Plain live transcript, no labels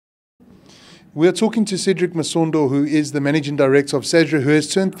We are talking to Cedric Masondo, who is the Managing Director of SASRIA, who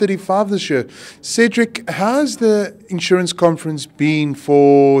has turned 35 this year. Cedric, how has the insurance conference been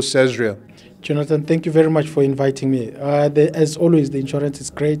for SASRIA? Jonathan, thank you very much for inviting me. As always, the insurance is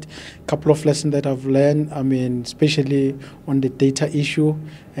great. A couple of lessons that I've learned, especially on the data issue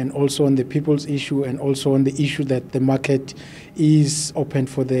and also on the people's issue and also on the issue that the market is open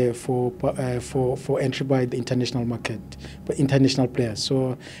for entry by the international market, by international players.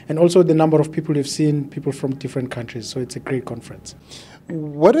 So, and also the number of people we've seen, people from different countries. So it's a great conference.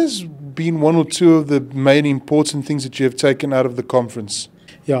 What has been one or two of the main important things that you have taken out of the conference?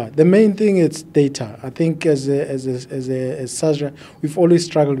 Yeah, the main thing is data. I think as SASRIA, we've always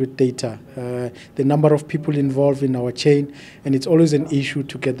struggled with data. The number of people involved in our chain, and it's always an issue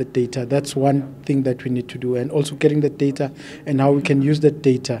to get the data. That's one thing that we need to do, and also getting the data and how we can use that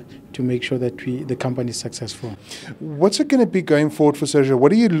data to make sure that the company is successful. What's it going to be going forward for SASRIA?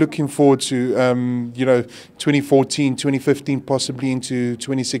 What are you looking forward to, 2014, 2015, possibly into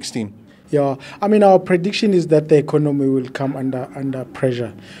 2016? Yeah, our prediction is that the economy will come under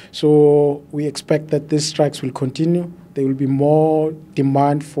pressure. So we expect that these strikes will continue. There will be more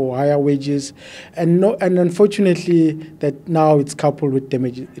demand for higher wages, and unfortunately that now it's coupled with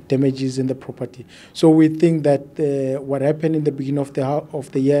damages in the property. So we think that what happened in the beginning of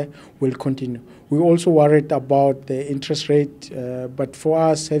the year will continue. We're also worried about the interest rate, but for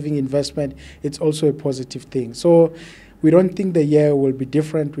us having investment, it's also a positive thing. So we don't think the year will be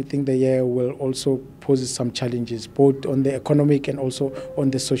different. We think the year will also pose some challenges, both on the economic and also on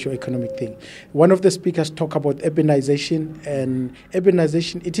the socio-economic thing. One of the speakers talked about urbanization, and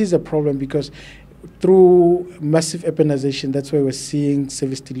urbanization, it is a problem because through massive urbanization, that's why we're seeing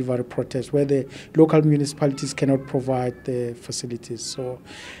service delivery protests, where the local municipalities cannot provide the facilities. So,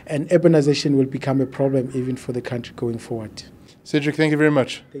 and urbanization will become a problem even for the country going forward. Cedric, thank you very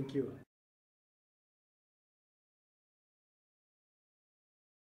much. Thank you.